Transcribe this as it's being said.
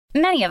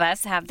Many of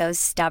us have those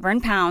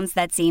stubborn pounds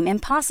that seem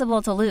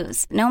impossible to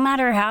lose, no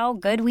matter how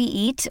good we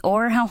eat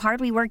or how hard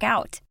we work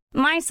out.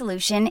 My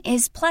solution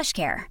is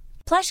PlushCare.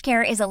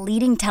 PlushCare is a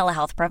leading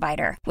telehealth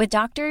provider with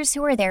doctors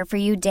who are there for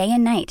you day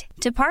and night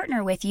to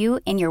partner with you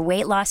in your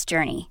weight loss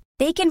journey.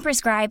 They can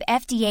prescribe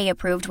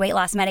FDA-approved weight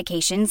loss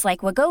medications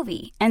like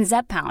Wegovy and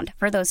Zepbound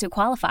for those who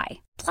qualify.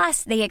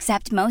 Plus, they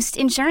accept most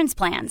insurance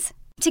plans.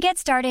 To get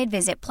started,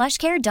 visit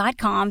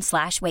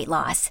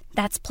plushcare.com/weightloss.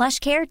 That's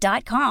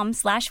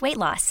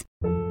plushcare.com/weightloss.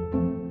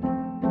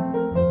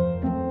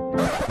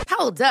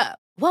 Hold up.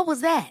 What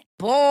was that?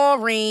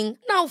 Boring.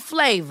 No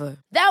flavor.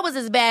 That was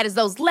as bad as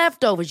those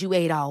leftovers you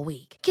ate all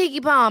week.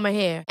 Keke Palmer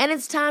here, and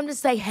it's time to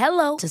say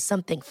hello to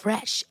something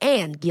fresh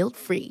and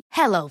guilt-free.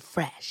 Hello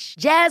Fresh.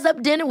 Jazz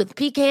up dinner with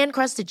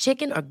pecan-crusted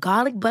chicken or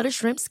garlic butter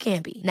shrimp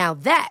scampi. Now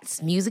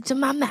that's music to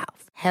my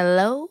mouth.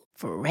 Hello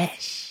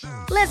Fresh.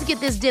 Let's get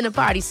this dinner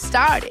party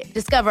started.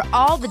 Discover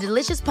all the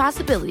delicious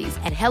possibilities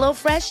at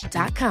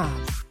hellofresh.com.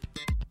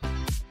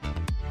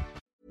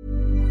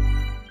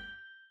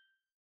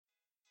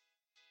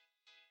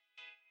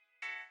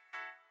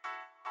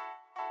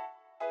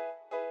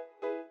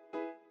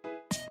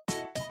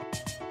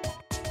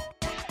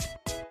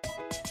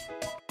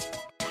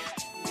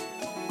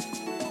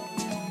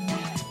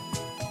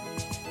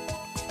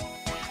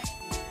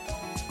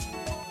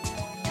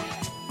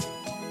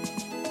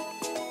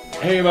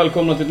 Hej och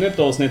välkomna till ett nytt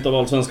avsnitt av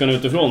Allsvenskan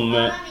utifrån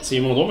med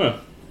Simon och Tommy.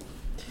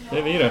 Det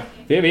är vi det.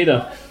 Det är vi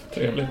det.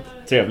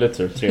 Trevligt.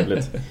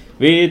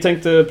 Vi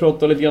tänkte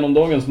prata lite grann om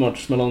dagens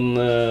match mellan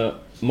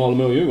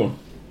Malmö och Djurgården.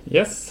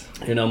 Yes.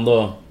 I den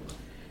enda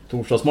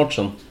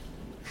torsdagsmatchen,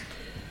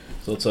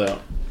 så att säga.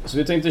 Så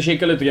vi tänkte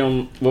kika lite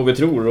grann vad vi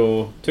tror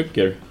och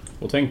tycker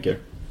och tänker.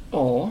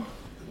 Ja.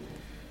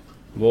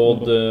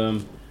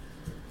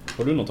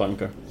 Har du några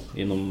tankar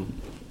inom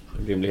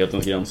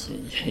rimlighetens gräns?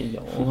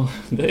 Ja,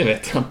 det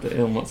vet jag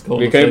inte om man ska.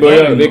 Vi kan ju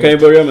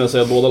börja med att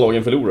säga att båda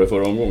lagen förlorade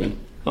förra omgången.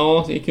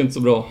 Ja, det gick inte så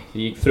bra.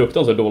 Det gick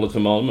fruktansvärt dåligt för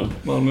Malmö.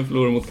 Malmö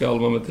förlorade mot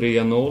Kalmar med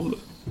 3-0.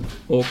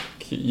 Och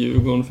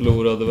Djurgården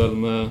förlorade väl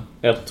med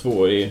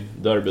 1-2 i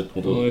derbyt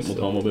mot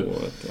Hammarby.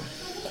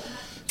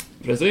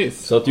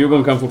 Precis. Så att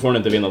Djurgården kan fortfarande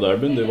inte vinna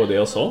derbyn, det var det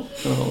jag sa.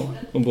 Ja,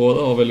 och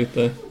båda har väl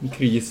lite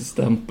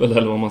krisstämpel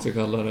eller vad man ska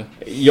kalla det.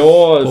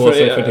 Ja,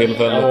 för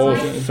tillfället. Ja,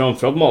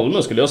 framförallt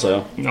Malmö skulle jag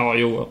säga. Ja,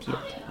 jo, absolut.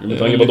 Med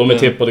tanke på att de är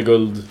tippade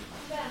guld.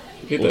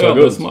 Lite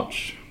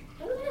ödesmatch.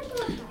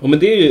 Ja, men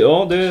det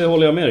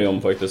håller jag med dig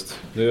om faktiskt.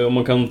 Om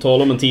man kan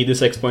tala om en tidig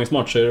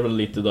 6-poängsmatch så är det väl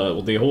lite där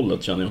åt det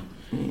hållet, känner jag.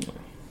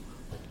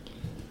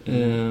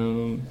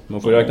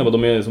 Man får räkna med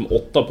att de är som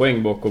 8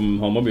 poäng bakom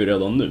Hammarby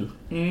redan nu.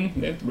 Det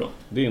är inte bra.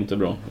 Det är inte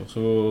bra. Och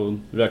så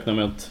räknar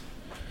med att...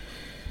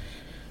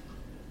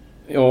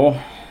 Ja,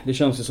 det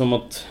känns ju som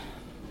att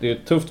det är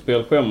ett tufft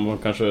spelschema,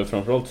 kanske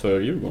framförallt för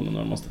Djurgården den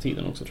närmaste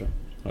tiden också, tror jag.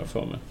 Har jag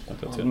för mig.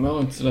 De har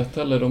inte så lätt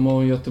heller. De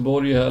har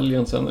Göteborg i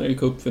helgen, sen är det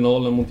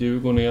cupfinalen mot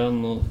Djurgården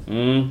igen. Och...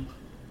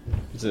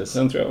 Precis.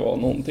 Sen tror jag var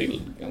någon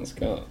till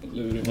ganska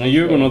lurig. Men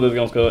Djurgården hade ett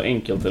ganska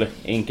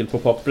enkelt på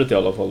pappret i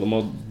alla fall. De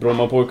har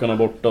Brommapojkarna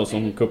borta och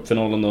som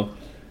cupfinalen då,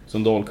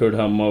 som Dalkurd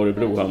hemma och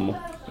Örebro hemma.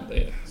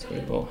 Det ska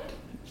ju vara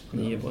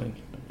 9 poäng.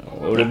 Ja,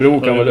 Örebro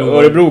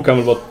kan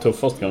väl vara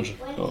tuffast kanske.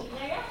 Ja.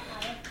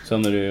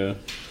 Sen är det ju,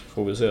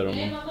 får vi se då.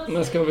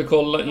 Men ska vi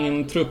kolla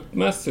in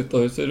truppmässigt då,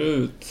 hur ser det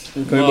ut?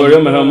 Vi kan ju börja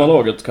med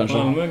hemmalaget kanske.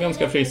 Malmö är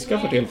ganska friska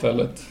för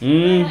tillfället.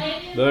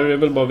 Där är det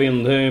väl bara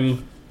Windheim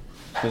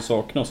som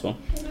saknas, va?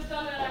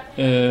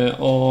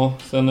 Ja,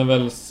 sen är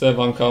väl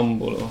Sevan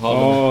Kambo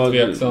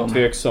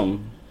tveksam.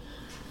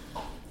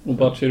 Och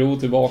Bachirou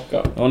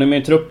tillbaka. Ja, han är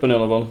med i truppen i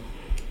alla fall.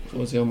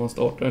 Får se om han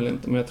startar eller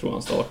inte, men jag tror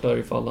han startar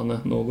ifall han är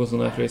något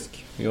sån här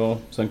frisk. Ja,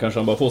 sen kanske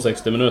han bara får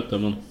 60 minuter,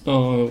 men...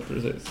 Ja, jo,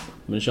 precis.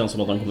 Men det känns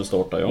som att han kommer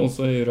starta, ja. Och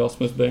så är ju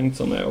Rasmus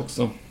Bengtsson med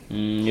också.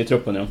 I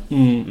truppen, ja.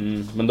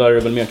 Men där är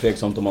det väl mer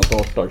tveksamt om han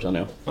startar, känner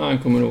jag. Han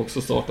kommer nog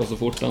också starta så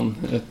fort han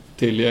är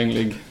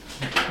tillgänglig.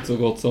 Så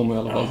gott som i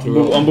alla fall, tror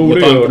jag. Han borde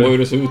göra det. Hur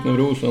det ser ut när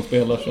Brorsson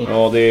spelar så.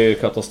 Ja, det är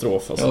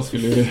katastrof alltså. Jag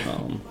skulle ju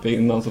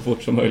vinna han så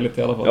fort som möjligt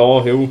i alla fall.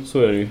 Ja, jo, så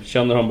är det ju.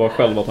 Känner han bara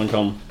själv att han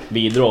kan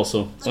bidra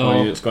så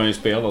ska han ju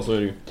spela, så är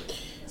det ju.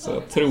 Så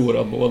jag tror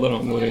att båda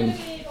de går in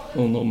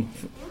om de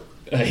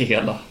är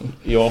hela.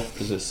 Ja,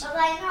 precis.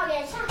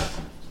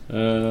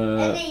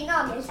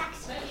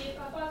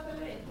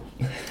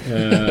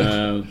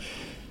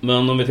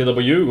 Men om vi tittar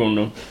på Djurgården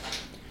då.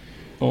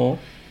 Ja.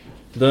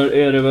 Där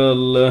är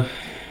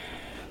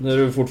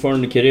det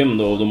fortfarande Kerim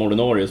då, av de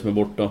ordinarie som är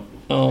borta.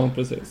 Ja,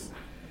 precis.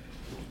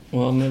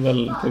 Och han är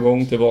väl på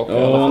gång tillbaka.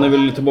 Ja, han är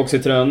väl tillbaka i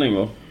träning,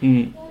 va?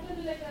 Jag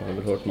har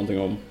väl hört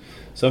någonting om.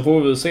 Sen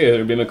får vi väl se hur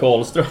det blir med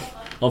Karlström.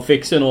 Han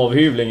fick sig en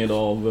avhyvling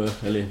idag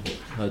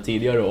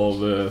tidigare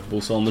av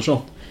Bosse Andersson.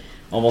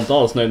 Han var inte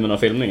alls nöjd med den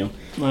här filmningen.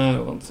 Nej, det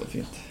var inte så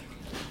fint.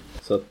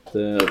 Så att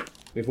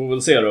vi får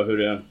väl se då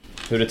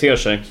hur det ter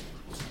sig.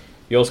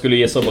 Jag skulle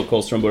gissa på att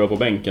Karlström börjar på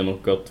bänken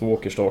och att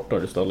Walker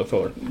startar istället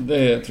för.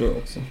 Det tror jag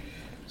också.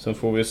 Sen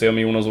får vi se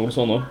med Jonas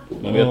Olsson då.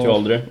 Man vet ju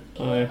aldrig.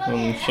 Nej,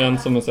 han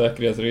känns som en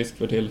säkerhetsrisk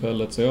för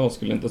tillfället. Så jag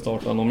skulle inte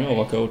starta honom om jag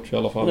var coach i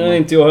alla fall. Nej,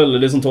 inte jag heller.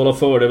 Det som talar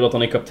för det är väl att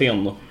han är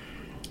kapten då.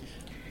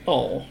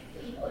 Ja,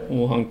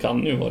 och han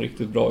kan ju vara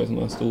riktigt bra i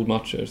sådana här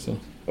stormatcher. Så.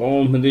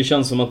 Ja, men det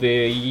känns som att det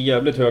är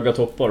jävligt höga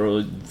toppar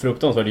och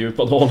fruktansvärt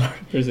djupa dalar.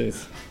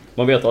 Precis.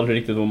 Man vet aldrig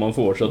riktigt vad man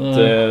får. Så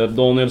att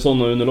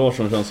Danielsson och Une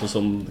Larsson känns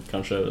som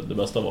kanske det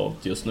bästa var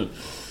just nu.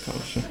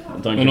 Kanske.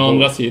 Men å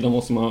andra sidan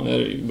måste man, är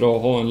det bra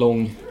att ha en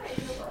lång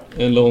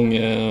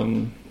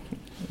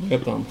vad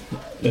heter han?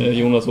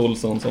 Jonas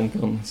Olsson som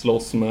kan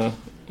slåss med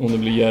om det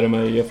blir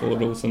Jeremejeff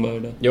och Rosenberg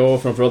där. Ja,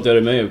 framförallt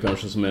Jeremejeff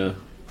kanske som är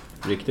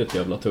riktigt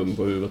jävla tung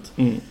på huvudet.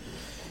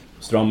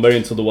 Strandberg är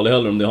inte så dålig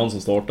heller om det är han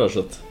som startar så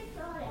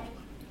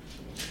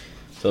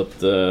att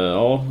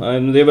ja,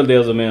 det är väl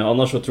det som är.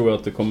 Annars så tror jag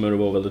att det kommer att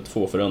vara väldigt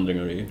få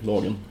förändringar i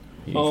lagen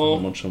i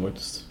matchen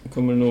faktiskt. Det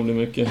kommer nog bli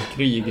mycket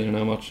krig i den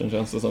här matchen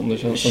känns det som. Det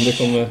känns som det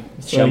kommer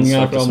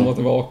svänga fram och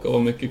tillbaka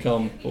och mycket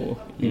kamp och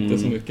inte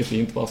så mycket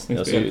fint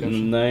passningsspel kanske.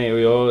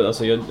 Nej, och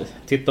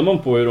tittar man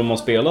på hur de har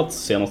spelat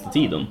senaste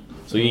tiden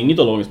så är inget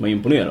av lagen som har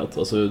imponerat.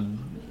 Alltså,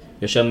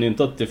 jag känner ju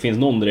inte att det finns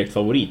någon direkt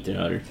favorit i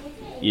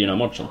den här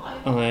matchen.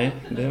 Nej,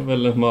 det är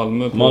väl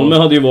Malmö. Malmö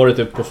hade ju varit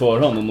upp på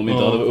förhand om de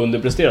inte hade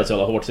underpresterat så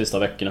jävla hårt sista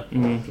veckorna.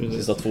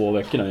 Sista 2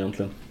 veckorna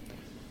egentligen.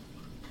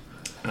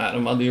 Nej,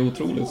 de hade ju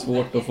otroligt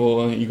svårt att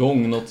få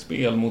igång något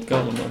spel mot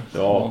Kalmar.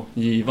 Ja.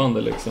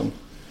 Givande liksom.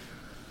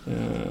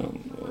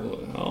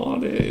 Ja,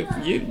 det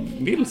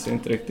vill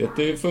inte riktigt.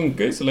 Det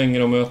funkar ju så länge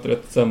de möter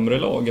ett sämre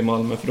lag i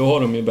Malmö. För då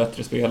har de ju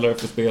bättre spelare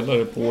för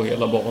spelare på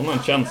hela banan,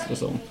 känns det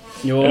som.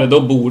 Ja. Eller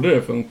då borde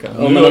det funka.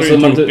 Ja, nu har du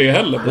inte gjort det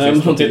heller. Nej,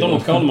 men om man tittar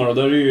mot Kalmar och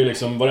där är ju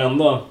liksom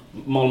varenda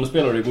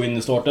Malmö-spelare går in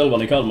i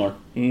startelvan i Kalmar.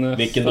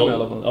 Nästan dag, i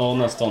alla fall. Ja,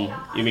 nästan.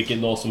 I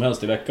vilken dag som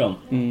helst i veckan.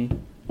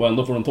 Och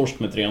ändå får de torsk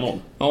med 3-0.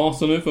 Ja,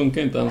 så nu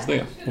funkar inte ens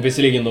det. Och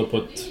visserligen då på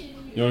ett...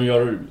 De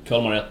gör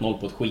Kalmar 1-0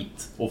 på ett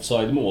skit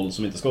offside-mål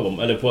som inte ska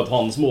vara... Eller på ett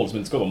handsmål som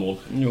inte ska vara mål.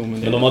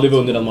 Men de hade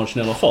vunnit den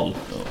matchen i alla fall.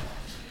 Ja.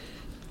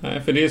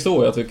 Nej, för det är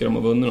så jag tycker de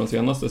har vunnit de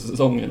senaste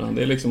säsongerna.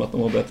 Det är liksom att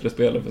de har bättre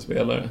spelare för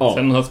spelare. Ja.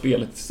 Sen har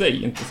spelet i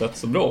sig inte sett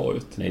så bra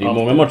ut. Nej, det är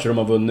många matcher de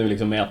har vunnit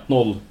liksom med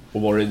 1-0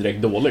 och varit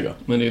direkt dåliga.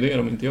 Men det är det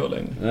de inte gör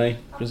längre. Nej,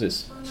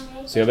 precis.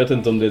 Så jag vet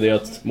inte om det är det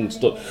att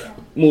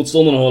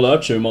motståndarna har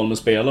lärt sig hur Malmö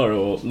spelar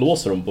och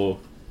låser dem på...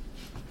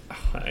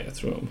 Nej, jag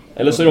tror de...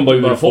 Eller så är de bara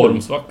ur form.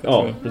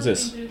 Ja,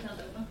 precis.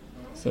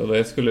 Så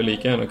det skulle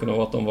lika gärna kunna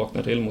vara att de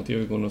vaknar till mot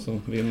Djurgården och så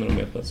vinner de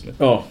helt plötsligt.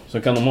 Ja,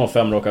 så kan de ha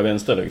 5 raka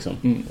vinster liksom.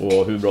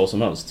 Och hur bra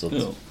som helst. Så att...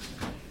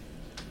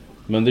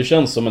 Men det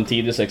känns som en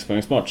tidig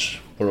 6-poängsmatch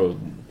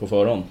på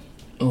förhand.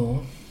 Ja,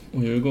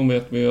 och Djurgården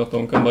vet vi ju att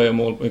de kan bara göra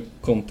mål på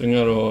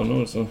kontringar och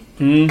hörnor. Så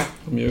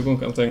om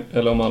Djurgården kan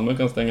eller om Malmö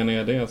kan stänga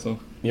ner det så...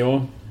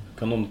 Ja,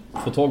 kan de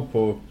få tag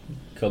på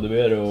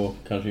Kadewere och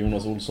kanske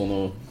Jonas Olsson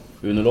och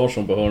Une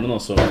Larsson på hörnorna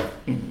så...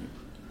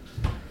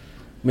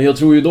 Men jag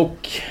tror ju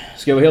dock,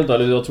 ska jag vara helt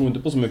ärlig, jag tror inte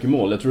på så mycket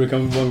mål. Jag tror det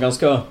kan vara en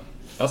ganska...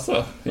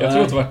 Alltså, jag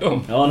tror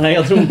tvärtom. Ja, nej,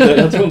 jag tror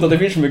inte att det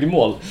finns så mycket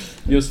mål.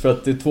 Just för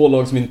att det är 2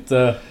 lag som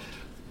inte...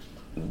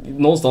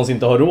 någonstans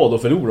inte har råd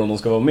att förlora om de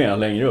ska vara med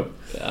längre upp.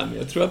 Ja, men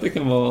jag tror att det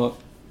kan vara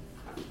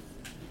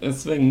en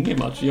svängig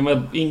match. Jag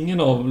menar,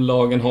 ingen av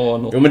lagen har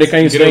något men det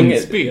kan ju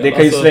grundspel. Det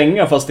kan ju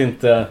svänga fast det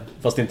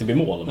inte blir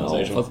mål. Ja,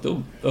 fast då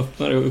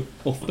öppnar det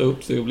ofta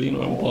upp sig och blir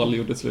några mål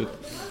gjort ett slut.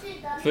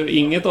 För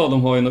inget av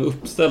dem har ju något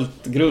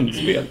uppställt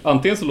grundspel.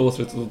 Antingen så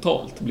låser det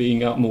totalt, det blir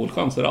inga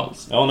målchanser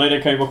alls. Ja, nej,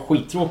 det kan ju vara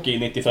skittråkigt i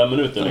 95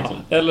 minuter liksom.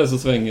 Eller så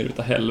svänger det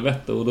utav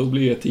helvete och då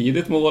blir det ett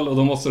tidigt mål och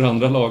då måste det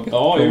andra laget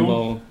komma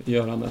och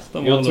göra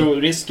nästa mål. Jag tror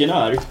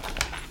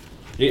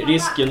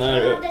risken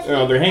är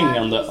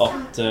överhängande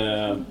att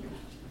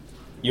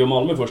gör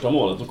Malmö första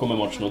målet då kommer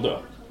matchen att dö.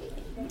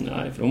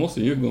 Nej, för då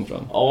måste Djurgården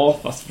fram. Ja.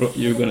 Fast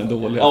Djurgården är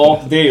dåliga.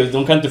 Ja, det är ju,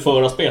 de kan inte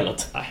föra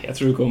spelet. Nej, jag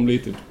tror det kommer bli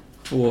typ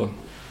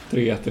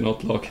 2-3 till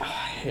något lag.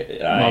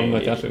 Malmö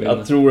kanske vinner.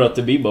 Jag tror att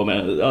det blir bara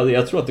med.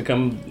 Jag tror att det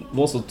kan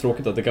vara så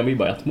tråkigt att det kan bli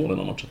bara 1 mål i den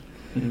här matchen.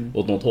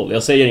 Åt något håll.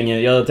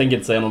 Jag tänker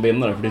inte säga någon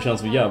vinnare för det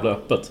känns så jävla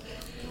öppet.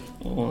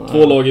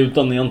 2 lag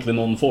utan egentligen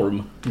någon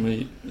form.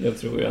 Men jag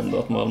tror ju ändå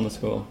att Malmö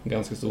ska vara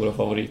ganska stora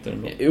favoriter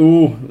ändå.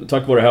 Jo,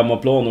 tack vare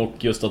hemmaplan och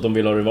just att de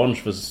vill ha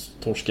revansch för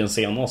torsken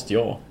senast,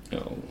 ja. Ja,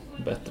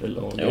 bättre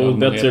lag. Jo,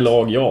 bättre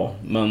lag, ja.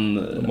 Men...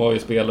 De har ju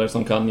spelare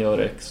som kan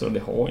göra extra,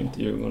 det har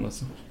inte Djurgården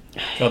alltså.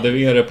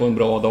 Kadewere på en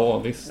bra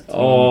dag, visst.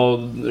 Ja,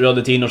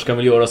 Radetinovic kan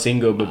väl göra sin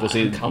gubbe på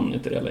sin... Han kan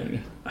inte det längre.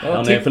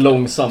 Han är för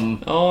långsam.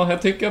 Ja,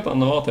 jag tycker att han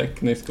var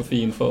teknisk och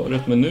fin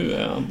förut, men nu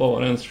är han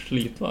bara en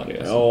slitvarg.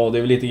 Alltså. Ja, det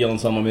är väl lite grann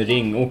samma med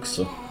Ring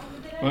också.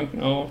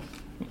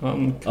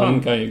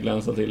 Han kan ju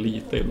glänsa till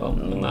lite ibland,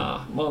 men nej,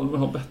 Malmö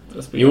har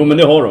bättre spel. Jo, men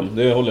det har de,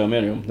 det håller jag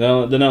med dig om.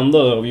 Den enda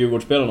av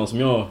Djurgårdsspelarna som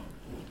jag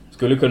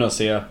skulle kunna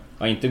se,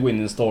 inte gå in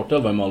i en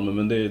startelva i Malmö,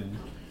 men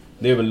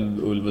det är väl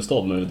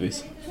Ulvestad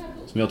möjligtvis.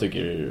 Som jag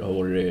tycker har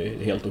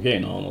varit helt okej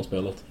när han har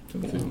spelat.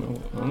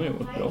 Han har ju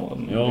varit bra.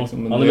 Ja,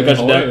 liksom,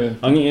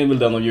 han är väl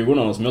den av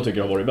Djurgårdarna som jag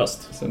tycker har varit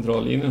bäst.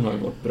 Centrallinjen har ju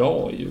varit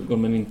bra i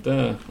Djurgården, men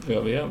inte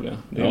överjävliga.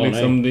 Det är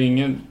liksom, det är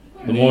ingen...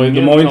 De har ju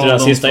inte den här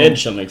sista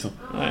edgen liksom.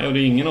 Nej, och det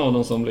är ingen av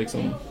dem som liksom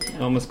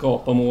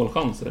skapar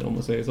målchanser om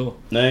man säger så.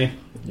 Nej,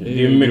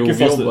 det är mycket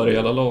fasta i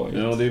hela laget.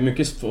 Ja, det är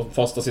mycket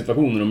fasta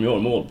situationer de gör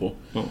mål på.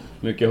 Ja.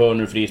 Mycket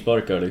hörnor,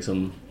 frisparkar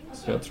liksom.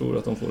 Så jag tror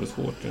att de får det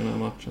svårt i den här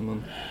matchen.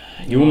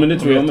 Men men det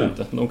tror jag med.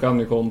 Inte. De kan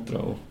ju kontra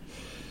och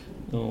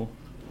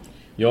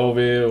ja,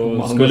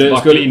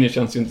 skulle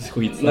känns ju inte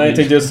skitsnabb. Nej, jag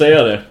tänkte jag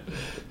säga det.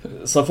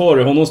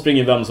 Safari, honom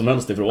springer vem som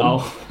helst ifrån.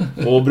 Ja.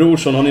 Och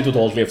Brorsson, han är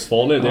totalt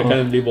livsfarlig. Det kan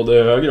ju bli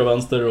både höger och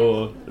vänster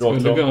och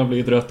rakt. Skulle kunna bli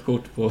ett rött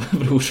kort på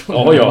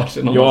Brorsson.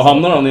 Ja,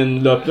 hamnar han i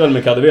en löpduell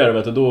med Kadewere,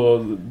 vet du,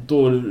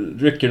 då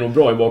rycker nog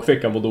bra i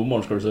bakfickan på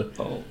domaren, ska du se.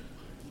 Ja.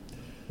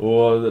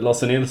 Och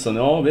Lasse Nilsson,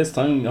 ja visst,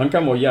 han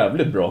kan vara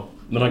jävligt bra.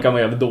 Men han kan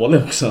vara jävligt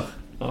dålig också.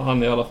 Ja,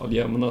 han är i alla fall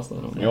jämnast där.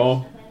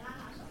 Ja.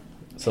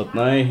 Så att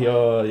nej,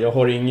 jag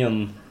har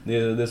ingen... Det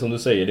är som du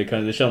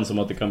säger, det känns som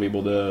att det kan bli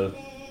både...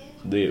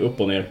 Det är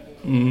upp och ner.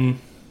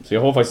 Så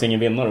jag har faktiskt ingen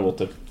vinnare åt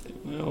det.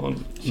 Jag har en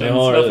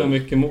känsla för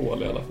mycket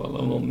mål i alla fall,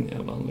 av någon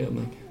jävla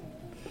anledning.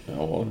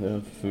 Ja,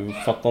 jag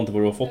fattar inte var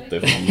du har fått det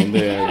ifrån, men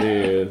det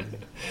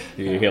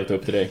är helt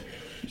upp till dig.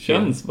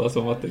 Känns bara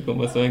som att det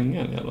kommer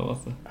svänga i alla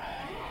fall.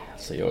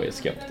 Alltså jag är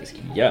skeptisk,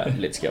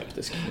 jävligt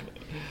skeptisk.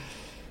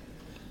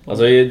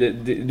 Alltså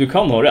du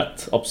kan ha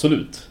rätt,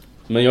 absolut.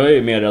 Men jag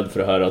är mer rädd för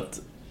det här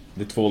att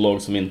det är två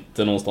lag som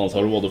inte någonstans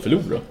har råd att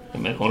förlora.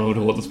 Men har de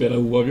råd att spela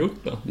oavgjort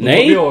då?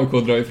 Nej! Då har vi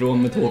AIK dra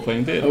ifrån med 2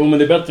 poäng till. Jo, men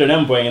det är bättre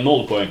än 1 poäng än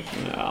 0 poäng.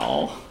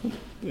 Ja,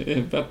 det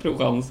är bättre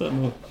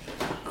chansen att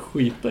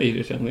skita i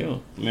det, känner jag.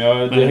 Men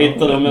jag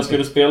hittade, om jag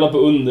skulle spela på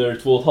under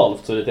 2,5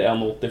 så är det till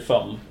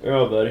 1,85.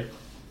 Över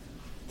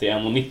till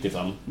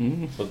 1,95.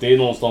 Så det är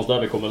någonstans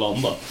där vi kommer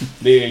landa.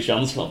 Det är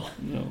känslan.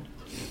 Ja.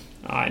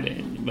 Nej, det är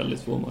en väldigt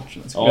svår match.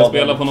 Skulle jag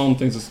spela på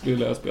någonting så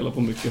skulle jag spela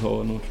på mycket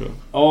hörnor, tror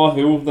jag. Ja,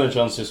 jo, det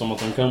känns ju som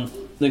att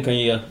den kan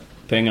ge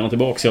pengarna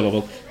tillbaka i alla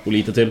fall. Och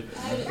lite till.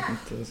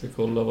 Jag ska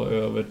kolla vad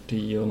över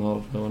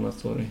 10,5 hörna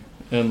står i.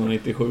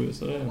 1,97,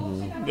 så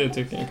det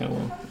tycker jag kan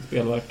vara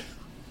spelvärt.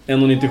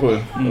 1,97?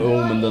 Jo,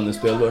 men den är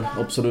spelvärd,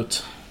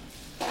 absolut.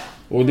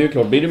 Och det är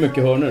klart, blir det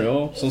mycket hörnor,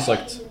 ja, som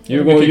sagt.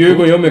 Djurgården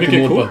gör mycket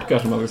mål på. Mycket kort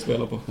kanske man vill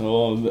spela på.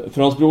 Ja,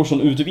 Frans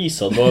Brorsson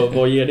utvisad,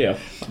 vad ger det?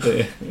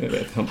 Det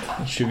vet jag inte.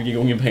 20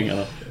 gånger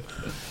pengarna.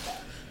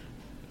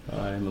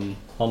 Nej, men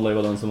han lär ju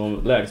vara den som har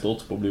lägst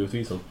odds på att bli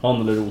utvisad.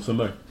 Han eller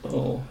Rosenberg.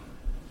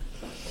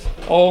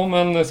 Ja,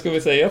 men ska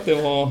vi säga att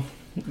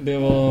det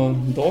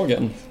var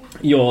dagen?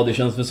 Ja, det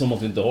känns väl som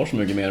att vi inte har så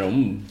mycket mer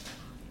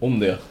om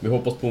det. Vi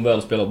hoppas på en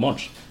välspelad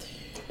match.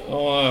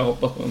 Ja, jag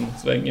hoppas på en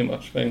svängig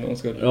match för en gångs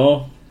skull.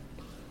 Ja.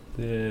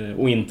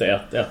 Och inte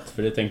 1-1,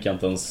 för det tänker jag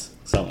inte ens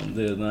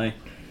samman. Nej.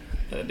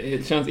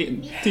 Det känns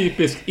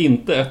typiskt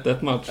inte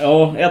 1-1 match.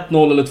 Ja,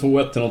 1-0 eller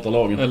 2-1 till något av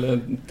lagen. Eller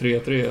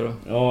 3-3 då.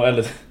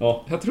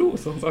 Ja. Jag tror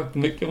som sagt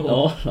mycket mål.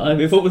 Ja, nej,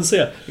 vi får väl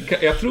se.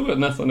 Jag tror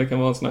nästan det kan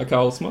vara en sån här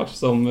kaosmatch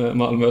som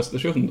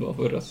Malmö-Östersund var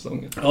förra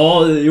säsongen.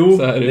 Ja, jo.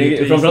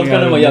 Framförallt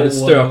kan den vara jävligt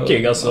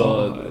stökig.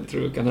 Alltså, jag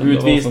tror det kan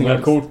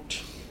utvisningar,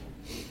 kort.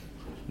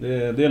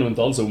 Det är nog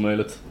inte alls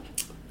omöjligt.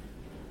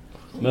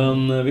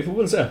 Men vi får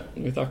väl se.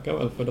 Vi tackar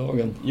väl för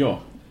dagen. Ja.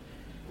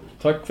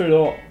 Tack för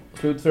idag.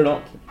 Slut för idag.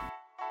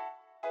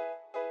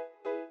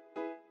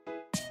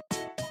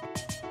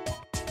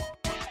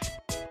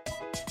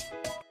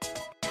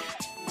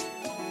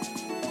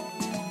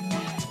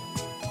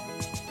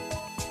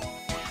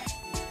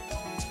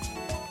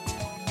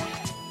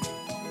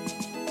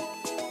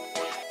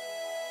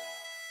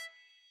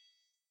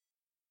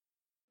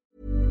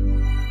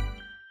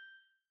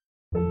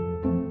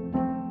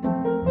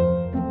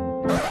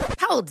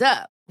 Hold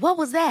up. What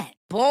was that?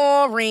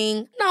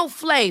 Boring. No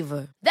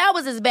flavor. That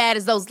was as bad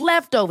as those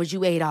leftovers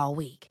you ate all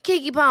week.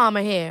 Keke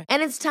Palmer here,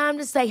 and it's time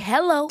to say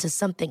hello to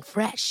something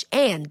fresh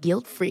and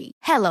guilt-free.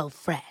 Hello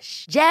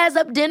Fresh. Jazz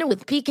up dinner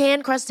with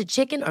pecan-crusted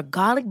chicken or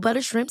garlic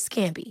butter shrimp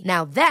scampi.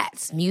 Now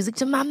that's music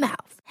to my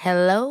mouth.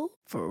 Hello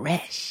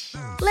Fresh.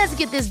 Let's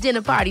get this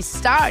dinner party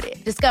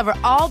started. Discover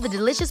all the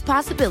delicious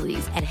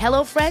possibilities at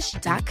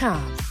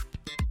hellofresh.com.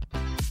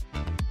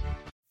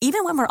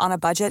 Even when we're on a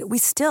budget, we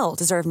still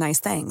deserve nice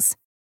things.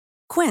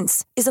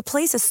 Quince is a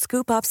place to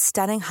scoop up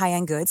stunning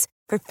high-end goods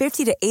for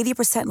 50 to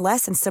 80%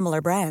 less than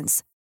similar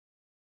brands.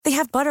 They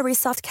have buttery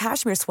soft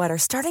cashmere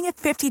sweaters starting at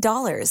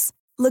 $50,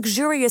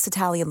 luxurious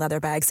Italian leather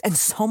bags, and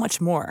so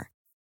much more.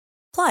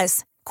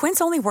 Plus,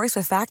 Quince only works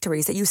with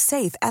factories that use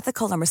safe,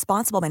 ethical, and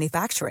responsible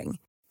manufacturing.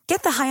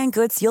 Get the high-end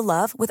goods you'll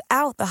love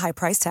without the high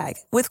price tag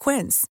with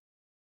Quince.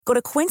 Go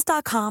to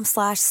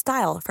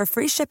quince.com/style for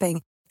free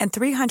shipping and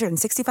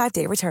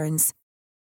 365-day returns.